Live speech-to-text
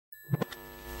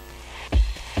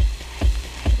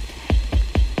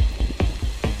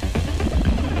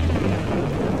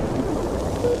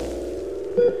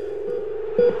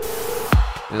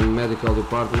medical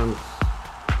department,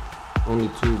 only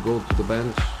two go to the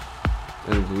bench,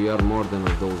 and we are more than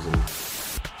a dozen.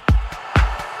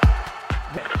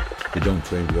 You don't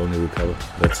train, you only recover.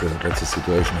 That's a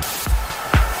situation.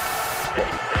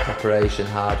 Preparation,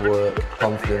 hard work,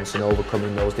 confidence in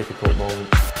overcoming those difficult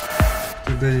moments.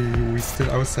 Today we're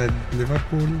still outside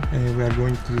Liverpool and we are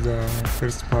going to the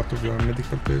first part of the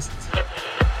medical test.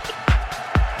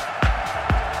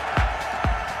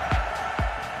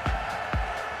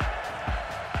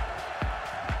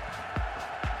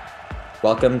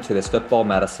 Welcome to this Football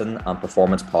Medicine and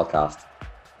Performance podcast.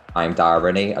 I'm Dara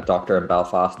Rooney, a doctor in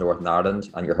Belfast, Northern Ireland,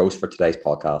 and your host for today's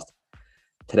podcast.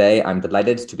 Today, I'm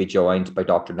delighted to be joined by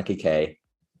Dr. Nikki Kay.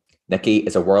 Nikki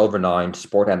is a world-renowned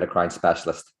sport endocrine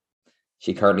specialist.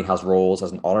 She currently has roles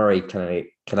as an honorary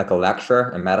clinical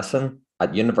lecturer in medicine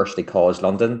at University College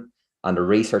London and a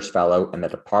research fellow in the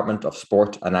Department of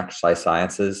Sport and Exercise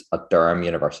Sciences at Durham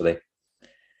University.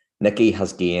 Nikki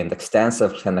has gained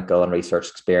extensive clinical and research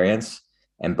experience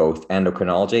in both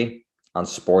endocrinology and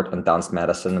sport and dance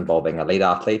medicine involving elite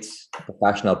athletes,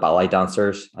 professional ballet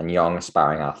dancers, and young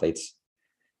aspiring athletes.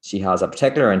 She has a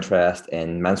particular interest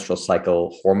in menstrual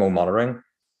cycle hormone monitoring and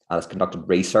has conducted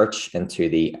research into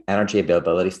the energy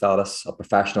availability status of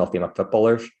professional female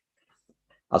footballers,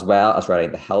 as well as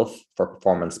writing the health for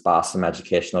performance BASM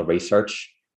educational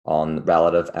research on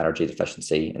relative energy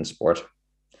deficiency in sport.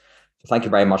 So thank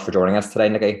you very much for joining us today,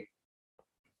 Nikki.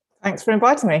 Thanks for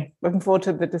inviting me. Looking forward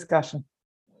to the discussion.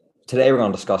 Today, we're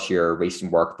going to discuss your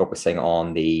recent work focusing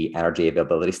on the energy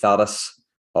availability status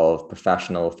of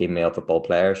professional female football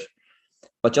players.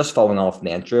 But just following off from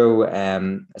the intro,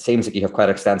 it seems like you have quite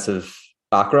an extensive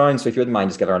background. So if you wouldn't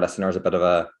mind just giving our listeners a bit of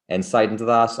an insight into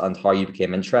that and how you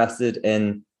became interested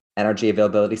in energy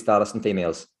availability status in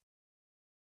females.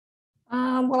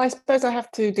 Well, I suppose I have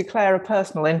to declare a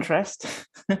personal interest.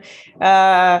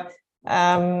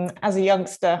 As a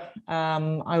youngster,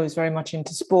 I was very much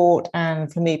into sport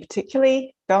and for me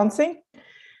particularly dancing.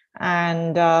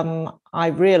 And I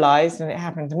realized, and it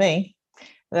happened to me,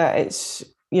 that it's,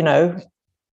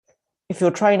 if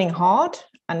you're training hard,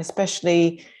 and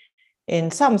especially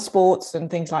in some sports and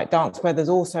things like dance, where there's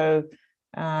also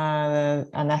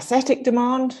an aesthetic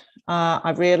demand,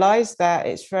 I realized that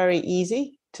it's very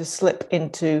easy to slip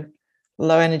into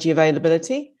low energy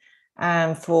availability.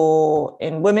 And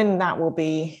in women, that will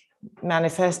be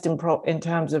manifest in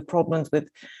terms of problems with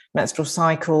menstrual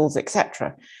cycles,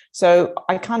 etc. So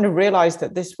I kind of realized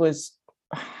that this was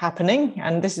happening,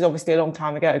 and this is obviously a long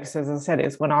time ago, because as I said,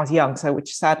 it's when I was young, so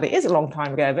which sadly is a long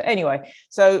time ago. But anyway,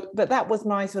 but that was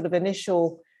my sort of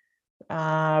initial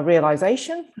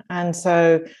realization. And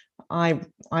so I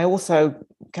also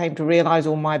came to realize,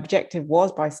 or my objective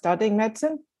was, by studying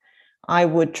medicine, I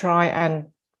would try and,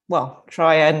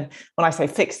 when I say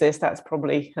fix this, that's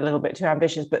probably a little bit too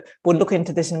ambitious, but we'll look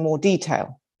into this in more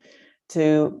detail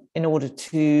in order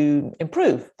to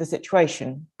improve the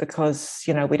situation, because,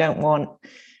 we don't want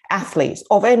athletes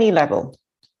of any level,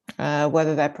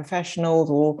 whether they're professionals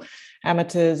or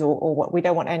amateurs or what, we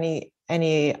don't want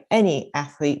any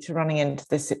athletes running into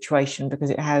this situation, because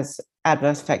it has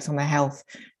adverse effects on their health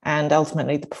and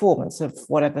ultimately the performance of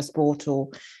whatever sport or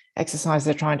exercise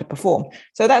they're trying to perform.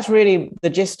 So that's really the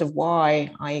gist of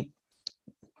why I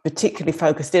particularly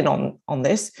focused in on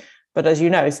this. But as you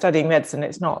know, studying medicine,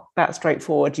 it's not that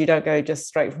straightforward. You don't go just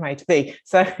straight from A to B.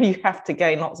 So you have to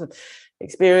gain lots of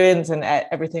experience and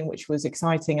everything, which was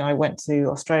exciting. I went to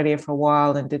Australia for a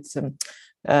while and did some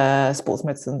sports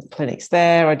medicine clinics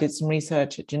there. I did some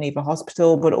research at Geneva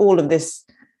Hospital, but all of this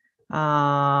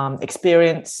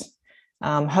experience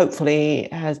hopefully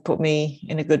has put me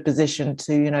in a good position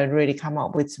to, really come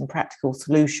up with some practical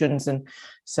solutions and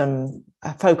some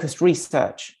focused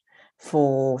research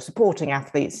for supporting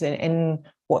athletes in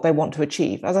what they want to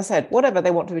achieve. As I said, whatever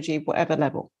they want to achieve, whatever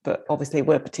level. But obviously,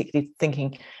 we're particularly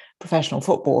thinking professional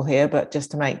football here. But just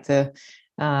to make the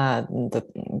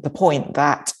point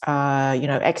that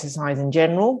exercise in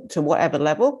general, to whatever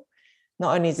level,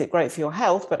 not only is it great for your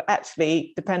health, but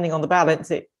actually, depending on the balance,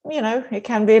 it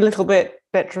can be a little bit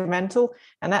detrimental.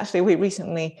 And actually, we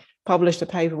recently published a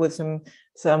paper with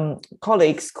some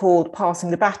colleagues called "Passing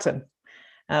the Baton,"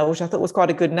 which I thought was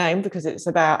quite a good name, because it's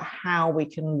about how we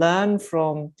can learn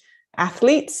from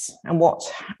athletes and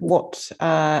what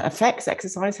effects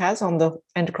exercise has on the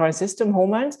endocrine system,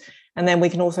 hormones, and then we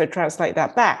can also translate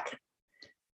that back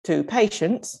to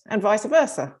patients and vice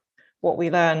versa. What we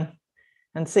learn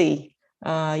and see,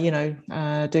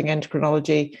 doing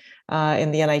endocrinology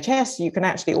in the NHS, you can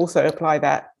actually also apply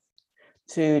that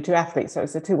to athletes. So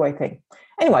it's a two-way thing.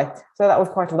 Anyway, so that was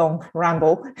quite a long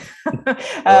ramble,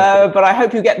 but I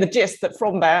hope you get the gist that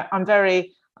from there, I'm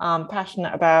very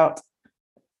passionate about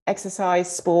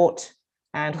exercise, sport,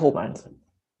 and hormones.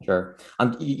 Sure.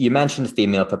 And you mentioned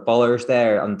female footballers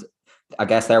there, and I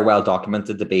guess they're well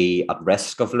documented to be at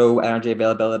risk of low energy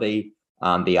availability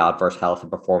and the adverse health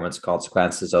and performance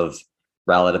consequences of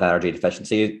relative energy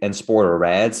deficiency in sport or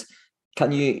RED-S.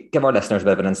 Can you give our listeners a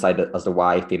bit of an insight as to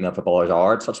why female footballers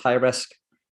are at such high risk?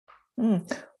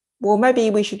 Well, maybe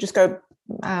we should just go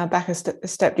back a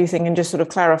step, do you think, and just sort of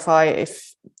clarify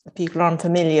if people are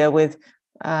unfamiliar with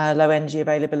low energy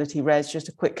availability RED-S, just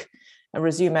a quick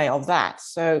resume of that.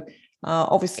 So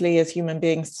obviously, as human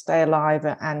beings to stay alive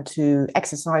and to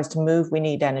exercise, to move, we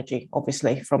need energy,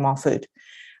 obviously, from our food.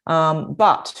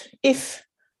 But if,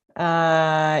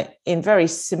 in very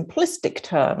simplistic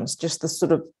terms, just the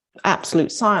sort of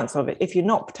absolute science of it, if you're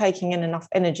not taking in enough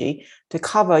energy to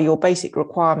cover your basic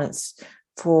requirements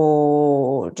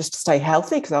for just to stay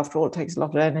healthy, because after all, it takes a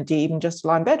lot of energy even just to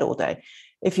lie in bed all day.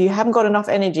 If you haven't got enough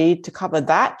energy to cover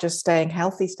that, just staying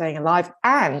healthy, staying alive,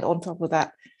 and on top of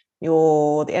that,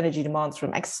 the energy demands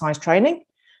from exercise training,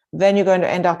 then you're going to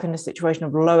end up in a situation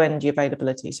of low energy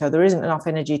availability. So there isn't enough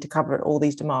energy to cover all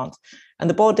these demands. And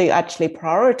the body actually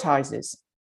prioritizes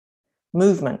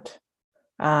movement.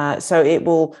 So it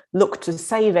will look to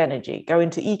save energy, go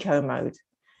into eco mode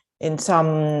in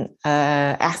some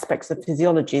aspects of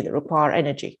physiology that require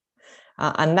energy.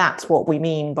 And that's what we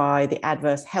mean by the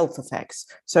adverse health effects.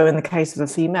 So in the case of a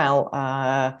female,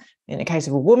 in the case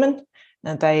of a woman,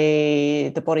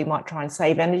 the body might try and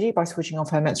save energy by switching off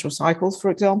her menstrual cycles,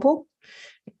 for example.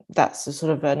 That's a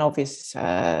sort of an obvious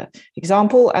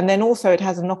example. And then also it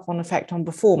has a knock-on effect on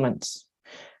performance.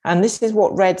 And this is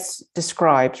what RED-S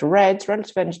describes. RED-S,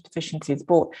 relative energy deficiency in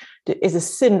sport, is a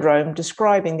syndrome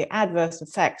describing the adverse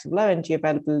effects of low energy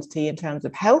availability in terms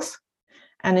of health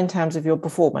and in terms of your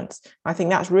performance. I think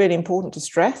that's really important to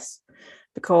stress,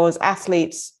 because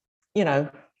athletes,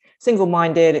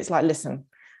 single-minded, it's like, listen,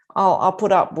 I'll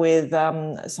put up with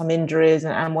some injuries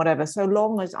and whatever, so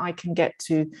long as I can get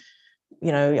to,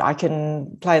 I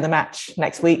can play the match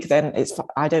next week, then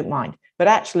I don't mind. But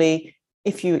actually,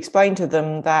 if you explain to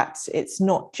them that it's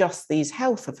not just these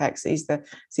health effects, it's the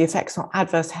effects on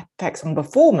adverse effects on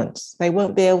performance, they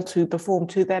won't be able to perform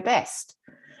to their best.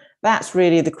 That's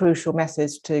really the crucial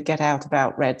message to get out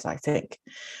about RED-S, I think.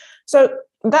 So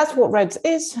that's what RED-S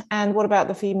is. And what about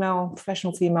the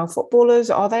professional female footballers?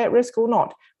 Are they at risk or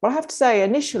not? Well, I have to say,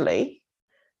 initially,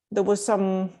 there was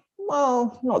some,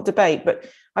 not debate, but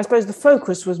I suppose the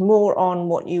focus was more on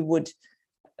what you would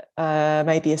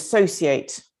maybe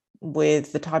associate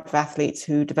with the type of athletes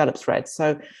who develops RED-S.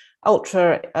 So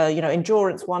ultra,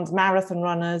 endurance ones, marathon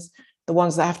runners, the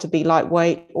ones that have to be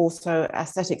lightweight, also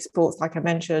aesthetic sports, like I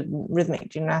mentioned, rhythmic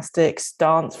gymnastics,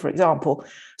 dance, for example.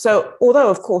 So although,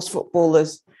 of course,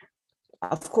 footballers,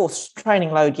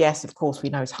 training load, yes, of course, we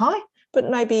know is high, but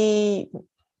maybe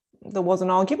there was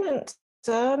an argument.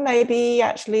 Maybe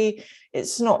actually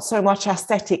it's not so much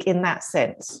aesthetic in that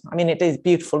sense. I mean, it is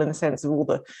beautiful in the sense of all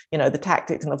the, the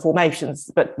tactics and the formations,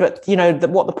 but what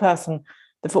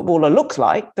the footballer looks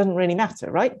like doesn't really matter,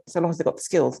 right? So long as they've got the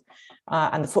skills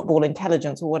and the football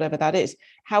intelligence or whatever that is.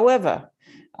 However,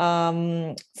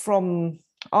 from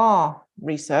our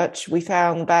research, we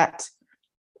found that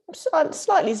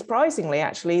slightly surprisingly,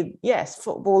 actually, yes,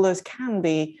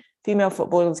 female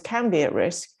footballers can be at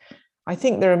risk. I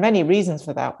think there are many reasons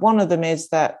for that. One of them is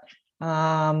that,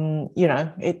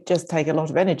 it just takes a lot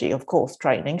of energy, of course,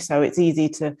 training. So it's easy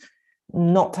to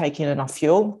not take in enough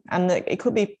fuel. And it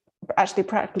could be actually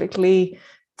practically,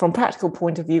 from practical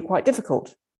point of view, quite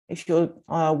difficult. If you're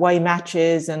away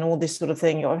matches and all this sort of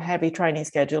thing, your heavy training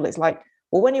schedule, it's like,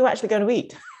 well, when are you actually going to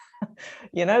eat?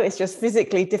 It's just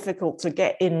physically difficult to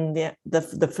get in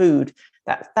the food.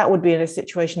 That would be in a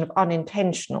situation of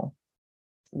unintentional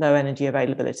low energy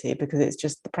availability, because it's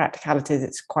just the practicalities,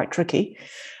 it's quite tricky.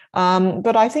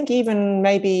 But I think even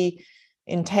maybe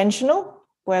intentional,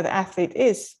 where the athlete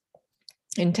is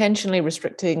intentionally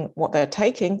restricting what they're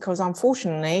taking, because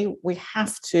unfortunately we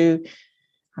have to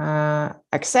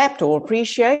accept or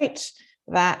appreciate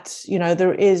that,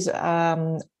 there is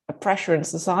a pressure in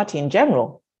society in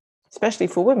general, especially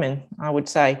for women, I would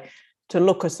say, to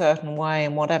look a certain way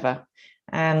and whatever.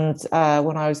 And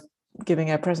when I was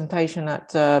giving a presentation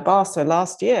at Barca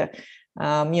last year,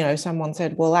 someone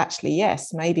said, well, actually,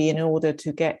 yes, maybe in order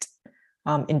to get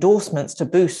endorsements to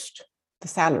boost the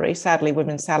salary, sadly,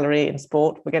 women's salary in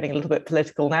sport, we're getting a little bit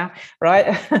political now,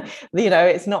 right?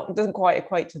 Doesn't quite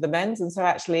equate to the men's. And so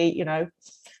actually,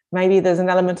 maybe there's an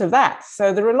element of that.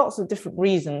 So there are lots of different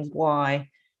reasons why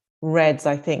RED-S,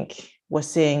 I think, we're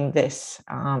seeing this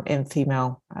in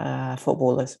female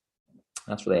footballers.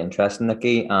 That's really interesting,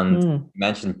 Nikki. And you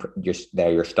mentioned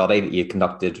your study that you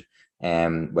conducted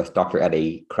with Dr.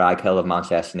 Eddie Craghill of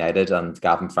Manchester United and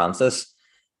Gavin Francis.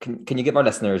 Can you give our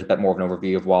listeners a bit more of an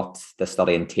overview of what the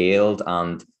study entailed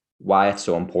and why it's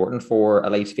so important for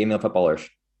elite female footballers?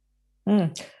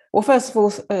 Well, first of all,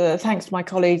 thanks to my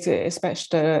colleagues,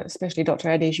 especially Dr.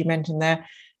 Eddie, as you mentioned there.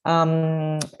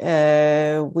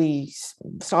 We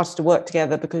started to work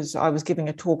together because I was giving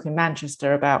a talk in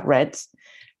Manchester about Reds.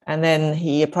 And then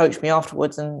he approached me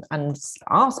afterwards and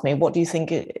asked me, what do you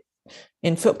think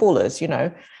in footballers? You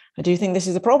know, do you think this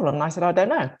is a problem? And I said, I don't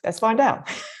know. Let's find out.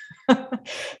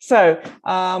 So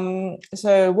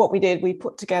what we did, we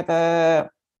put together,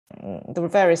 there were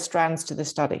various strands to the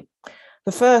study.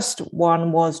 The first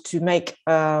one was to make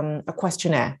a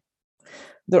questionnaire.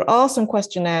 There are some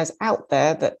questionnaires out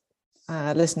there that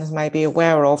listeners may be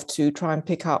aware of to try and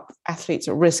pick up athletes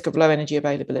at risk of low energy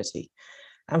availability.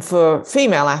 And for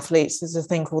female athletes, there's a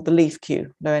thing called the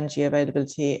LEAF-Q, low energy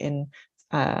availability in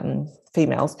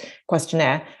females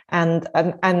questionnaire. And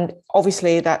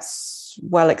obviously that's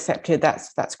well accepted.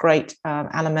 That's great.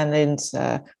 Alan Menlin's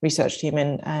research team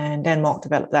in Denmark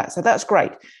developed that. So that's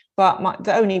great. But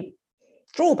the only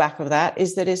drawback of that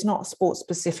is that it's not sport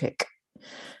specific.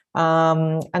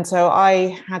 And so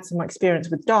I had some experience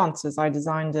with dancers. I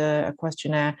designed a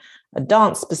questionnaire, a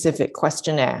dance specific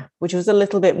questionnaire, which was a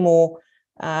little bit more,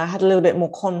 had a little bit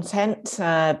more content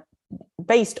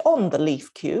based on the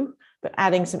LEAF-Q, but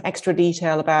adding some extra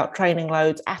detail about training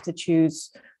loads,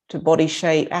 attitudes to body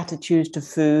shape, attitudes to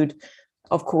food,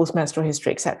 of course, menstrual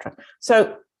history, etc.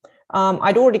 So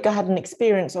I'd already had an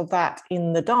experience of that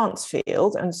in the dance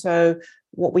field. And so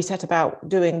what we set about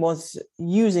doing was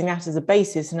using that as a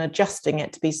basis and adjusting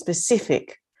it to be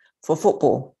specific for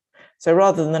football. So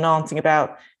rather than asking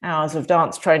about hours of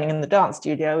dance training in the dance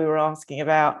studio, we were asking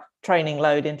about training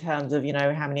load in terms of, you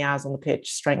know, how many hours on the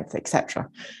pitch, strength, etc.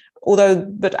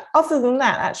 But other than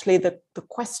that, actually, the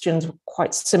questions were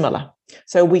quite similar.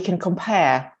 So we can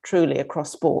compare truly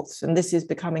across sports. And this is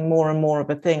becoming more and more of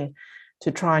a thing,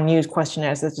 to try and use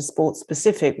questionnaires that are sport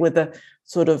specific with a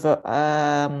sort of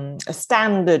a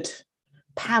standard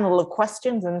panel of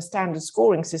questions and a standard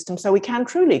scoring system. So we can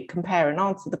truly compare and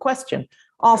answer the question,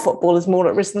 are footballers more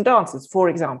at risk than dancers, for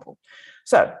example?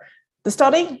 So the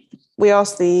study, we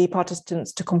asked the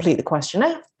participants to complete the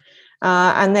questionnaire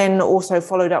and then also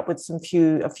followed up with a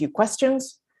few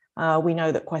questions. We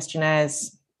know that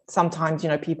questionnaires, sometimes, you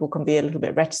know, people can be a little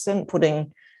bit reticent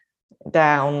putting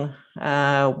down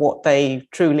what they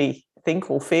truly think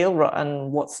or feel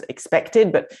and what's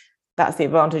expected, but that's the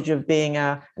advantage of being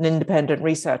an independent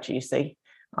researcher. You see,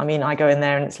 I mean, I go in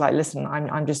there and it's like, listen,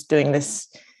 I'm just doing this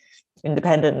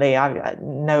independently. I've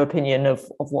no opinion of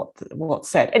what's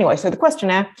said. Anyway, so the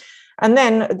questionnaire, and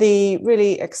then the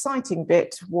really exciting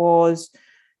bit was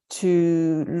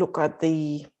to look at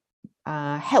the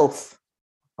health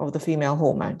of the female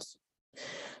hormones.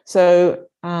 So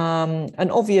an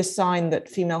obvious sign that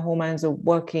female hormones are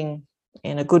working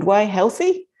in a good way,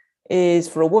 healthy, is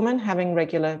for a woman having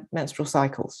regular menstrual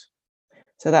cycles.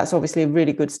 So that's obviously a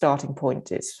really good starting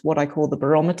point. It's what I call the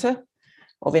barometer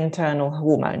of internal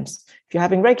hormones. If you're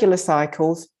having regular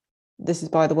cycles, this is,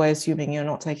 by the way, assuming you're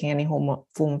not taking any form of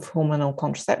hormonal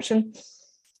contraception,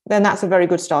 then that's a very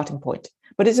good starting point.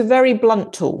 But it's a very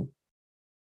blunt tool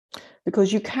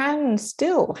because you can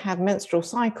still have menstrual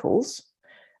cycles,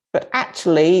 but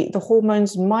actually the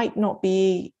hormones might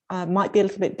be a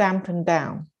little bit dampened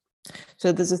down.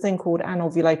 So there's a thing called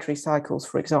anovulatory cycles,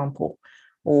 for example,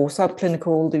 or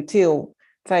subclinical luteal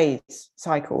phase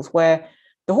cycles, where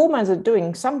the hormones are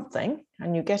doing something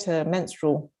and you get a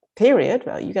menstrual period,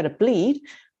 you get a bleed,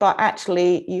 but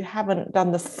actually you haven't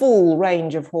done the full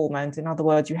range of hormones. In other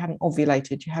words, you haven't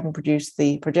ovulated, you haven't produced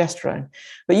the progesterone.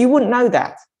 But you wouldn't know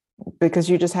that because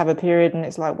you just have a period and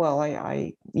it's like, well,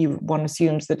 one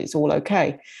assumes that it's all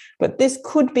okay. But this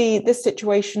could be this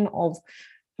situation of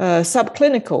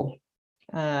subclinical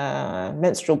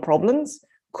menstrual problems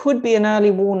could be an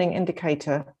early warning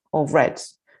indicator of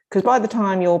REDS. Because by the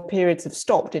time your periods have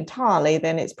stopped entirely,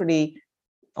 then it's pretty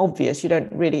obvious. You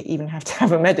don't really even have to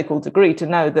have a medical degree to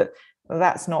know that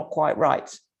that's not quite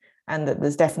right, and that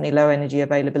there's definitely low energy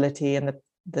availability, and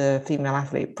the female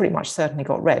athlete pretty much certainly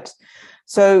got REDS.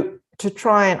 So to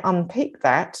try and unpick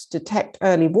that, detect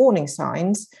early warning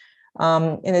signs,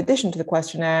 in addition to the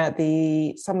questionnaire,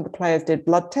 some of the players did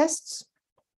blood tests.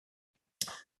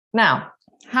 Now,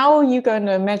 how are you going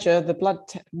to measure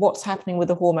what's happening with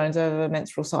the hormones over a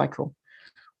menstrual cycle?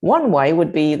 One way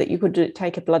would be that you could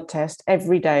take a blood test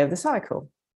every day of the cycle.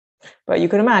 But you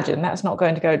can imagine that's not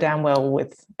going to go down well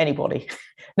with anybody.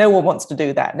 No one wants to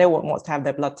do that. No one wants to have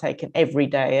their blood taken every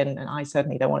day. And I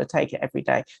certainly don't want to take it every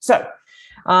day. So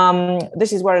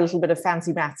this is where a little bit of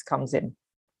fancy maths comes in.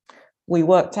 We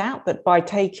worked out that by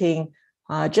taking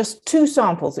just 2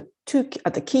 samples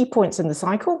at the key points in the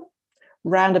cycle,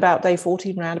 round about day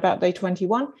 14, round about day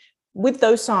 21, with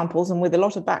those samples and with a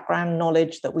lot of background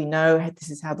knowledge that we know this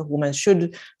is how the hormones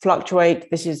should fluctuate.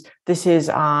 This is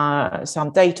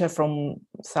some data from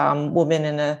some women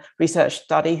in a research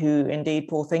study who, indeed,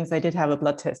 poor things, they did have a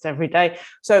blood test every day.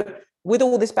 So with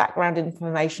all this background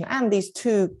information and these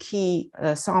 2 key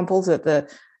samples at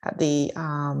those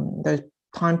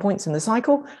time points in the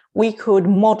cycle, we could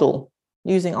model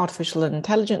using artificial and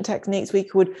intelligent techniques. We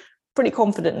could pretty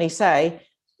confidently say,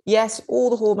 yes, all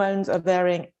the hormones are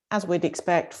varying as we'd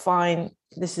expect, fine,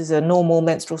 this is a normal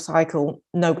menstrual cycle,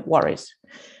 no worries.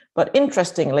 But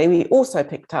interestingly, we also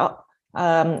picked up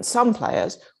some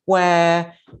players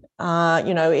where,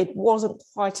 it wasn't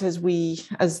quite as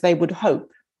they would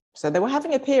hope. So they were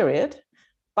having a period,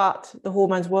 but the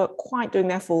hormones weren't quite doing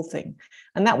their full thing.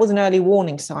 And that was an early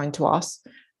warning sign to us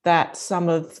that some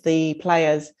of the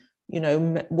players,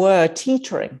 were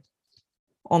teetering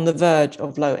on the verge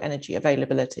of low energy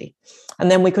availability. And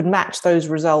then we could match those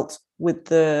results with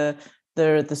the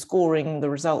scoring, the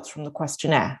results from the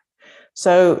questionnaire.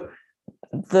 So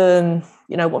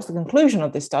what's the conclusion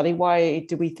of this study? Why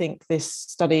do we think this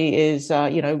study is,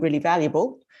 really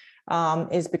valuable?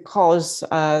 Is because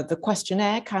the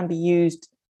questionnaire can be used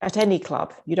at any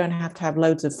club. You don't have to have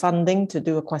loads of funding to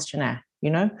do a questionnaire,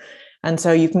 And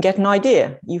so you can get an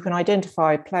idea. You can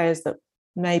identify players that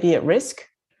may be at risk.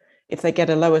 If they get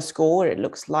a lower score, it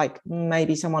looks like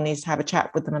maybe someone needs to have a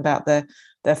chat with them about their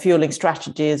fueling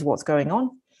strategies, what's going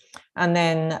on. And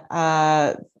then,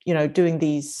 doing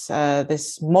this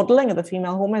modeling of the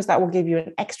female hormones, that will give you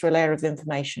an extra layer of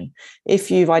information.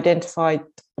 If you've identified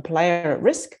a player at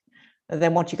risk,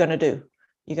 then what you're going to do?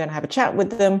 You're going to have a chat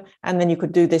with them, and then you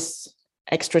could do this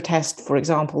extra test, for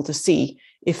example, to see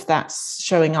if that's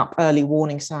showing up early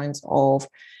warning signs of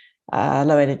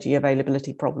low energy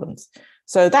availability problems.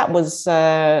 So that was,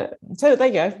 so there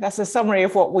you go. That's a summary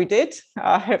of what we did.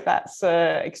 I hope that's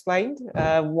explained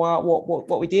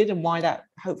what we did and why that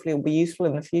hopefully will be useful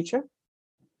in the future.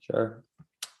 Sure.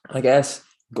 I guess,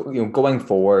 going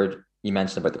forward, you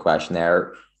mentioned about the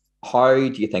questionnaire. How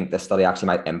do you think this study actually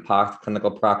might impact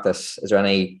clinical practice? Is there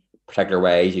any particular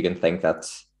ways you can think that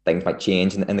things might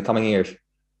change in the coming years?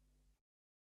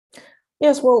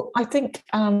 Yes, well, I think,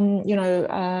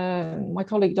 my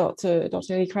colleague, Dr.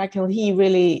 Lee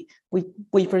Craghill,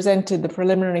 we presented the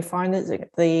preliminary findings at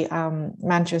the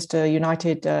Manchester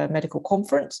United Medical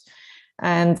Conference,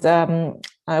 and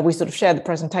we sort of shared the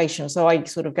presentation. So I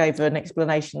sort of gave an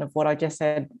explanation of what I just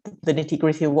said, the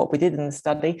nitty-gritty of what we did in the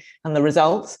study and the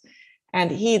results.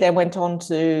 And he then went on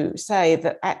to say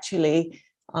that actually,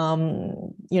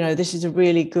 this is a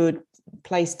really good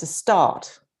place to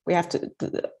start. We have to,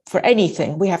 for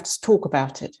anything, we have to talk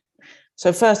about it.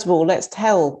 So first of all, let's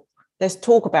talk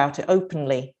about it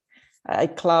openly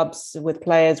at clubs, with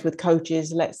players, with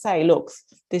coaches. Let's say, look,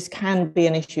 this can be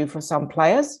an issue for some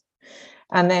players.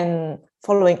 And then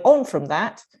following on from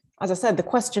that, as I said, the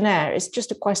questionnaire is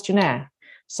just a questionnaire.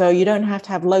 So you don't have to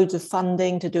have loads of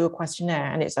funding to do a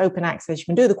questionnaire, and it's open access. You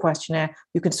can do the questionnaire,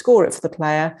 you can score it for the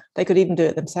player. They could even do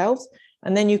it themselves.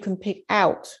 And then you can pick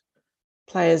out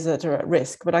players that are at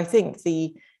risk. But I think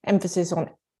the emphasis on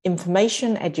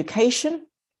information education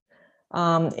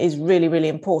is really, really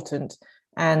important.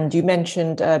 And you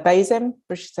mentioned BASEM,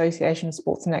 British Association of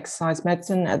Sports and Exercise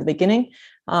Medicine, at the beginning.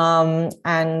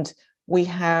 And we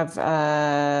have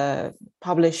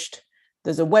published,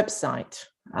 there's a website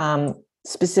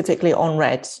specifically on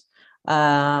RED.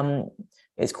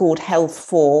 It's called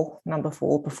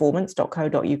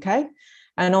health4performance.co.uk.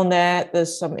 And on there,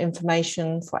 there's some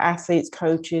information for athletes,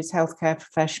 coaches, healthcare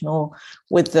professional,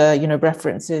 with the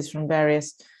references from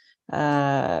various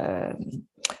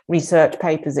research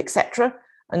papers, etc.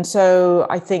 And so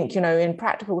I think in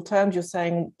practical terms, you're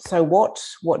saying, so what?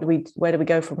 Where do we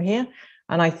go from here?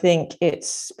 And I think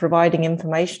it's providing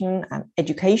information and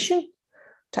education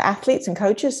to athletes and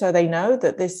coaches so they know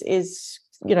that this is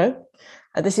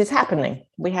happening.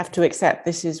 We have to accept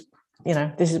this is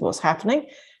what's happening.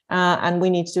 And we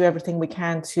need to do everything we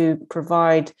can to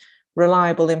provide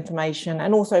reliable information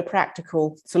and also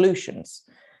practical solutions.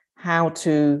 How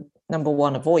to, number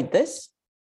one, avoid this.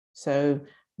 So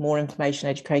more information,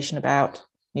 education about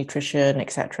nutrition,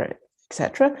 et cetera,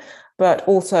 but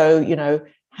also,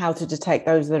 how to detect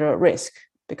those that are at risk.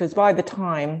 Because by the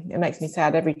time, it makes me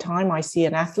sad, every time I see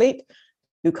an athlete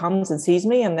who comes and sees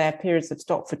me and their periods have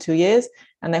stopped for 2 years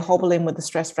and they hobble in with a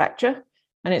stress fracture.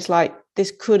 And it's like,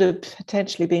 this could have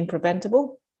potentially been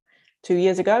preventable 2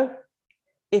 years ago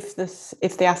if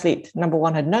the athlete, number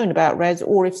one, had known about RED,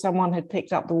 or if someone had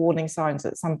picked up the warning signs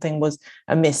that something was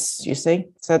amiss, you see.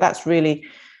 So that's really,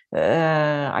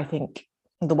 I think,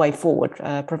 the way forward.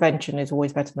 Prevention is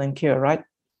always better than cure, right?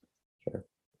 Sure.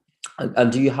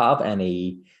 And do you have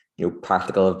any,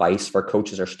 practical advice for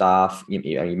coaches or staff?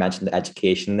 You mentioned the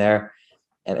education there.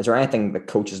 And is there anything that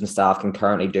coaches and staff can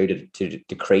currently do to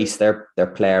decrease their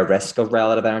player risk of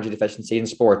relative energy deficiency in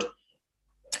sport?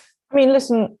 I mean,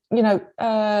 listen,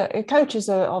 coaches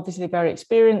are obviously very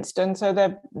experienced, and so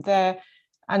they're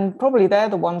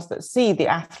the ones that see the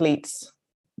athletes,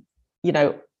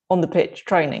 on the pitch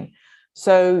training.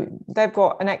 So they've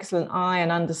got an excellent eye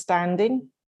and understanding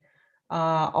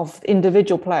of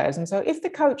individual players. And so if the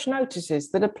coach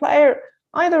notices that a player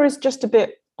either is just a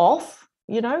bit off,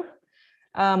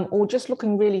 or just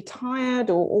looking really tired,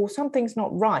 or something's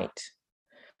not right,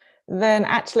 then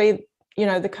actually,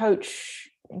 the coach,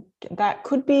 that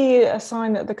could be a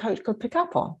sign that the coach could pick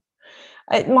up on.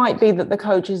 It might be that the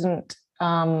coach isn't,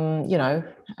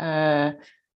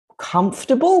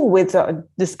 comfortable with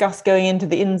discuss going into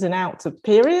the ins and outs of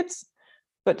periods,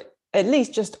 but at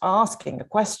least just asking a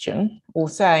question or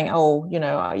saying,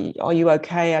 are you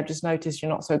okay? I've just noticed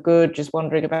you're not so good, just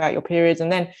wondering about your periods.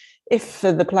 And then if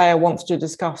the player wants to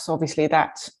discuss, obviously,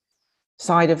 that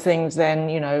side of things, then,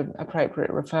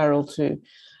 appropriate referral to,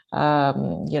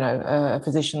 a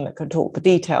physician that can talk the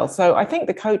details. So I think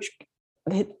the coach,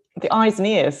 the eyes and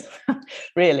ears,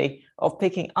 really, of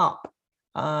picking up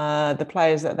the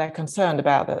players that they're concerned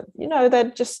about, that,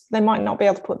 they might not be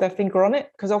able to put their finger on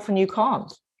it, because often you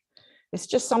can't. It's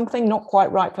just something not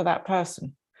quite right for that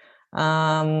person.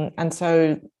 And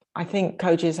so I think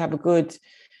coaches have a good,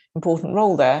 important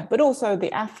role there, but also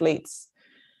the athletes.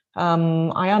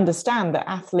 I understand that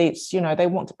athletes, they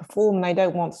want to perform, they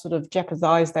don't want to sort of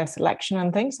jeopardize their selection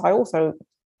and things. I also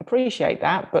appreciate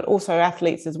that, but also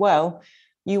athletes as well.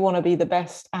 You want to be the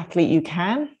best athlete you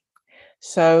can.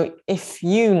 So if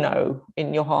you know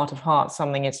in your heart of hearts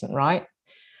something isn't right,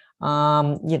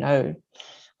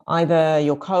 either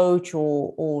your coach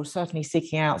or certainly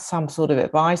seeking out some sort of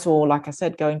advice, or, like I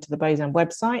said, going to the Bayesian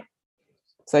website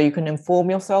so you can inform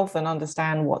yourself and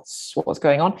understand what's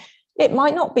going on. It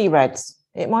might not be REDS.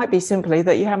 It might be simply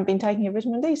that you haven't been taking your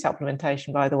vitamin D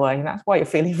supplementation, by the way, and that's why you're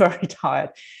feeling very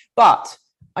tired. But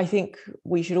I think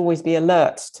we should always be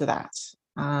alert to that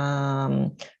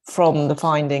from the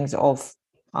findings of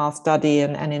our study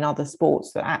and in other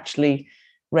sports, that actually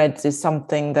REDS is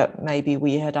something that maybe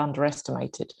we had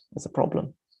underestimated as a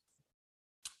problem.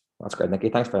 That's great, Nikki.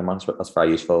 Thanks very much. That's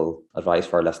very useful advice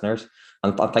for our listeners.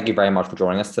 And thank you very much for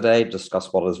joining us today to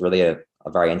discuss what is really a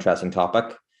very interesting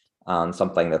topic and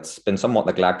something that's been somewhat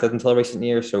neglected until recent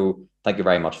years. So thank you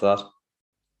very much for that.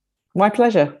 My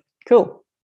pleasure. Cool.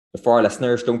 For our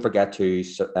listeners, don't forget to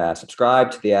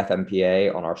subscribe to the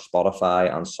FMPA on our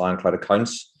Spotify and SoundCloud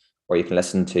accounts, where you can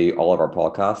listen to all of our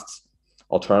podcasts.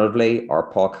 Alternatively,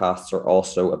 our podcasts are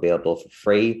also available for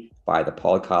free by the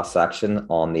podcast section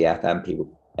on the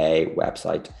FMPA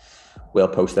website. We'll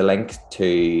post a link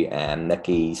to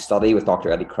Nikki's study with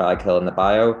Dr. Eddie Craghill in the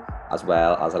bio, as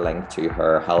well as a link to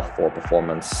her Health for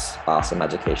Performance BASM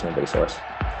educational resource.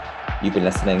 You've been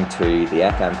listening to the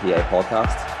FMPA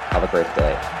podcast. Have a great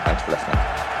day. Thanks for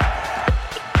listening.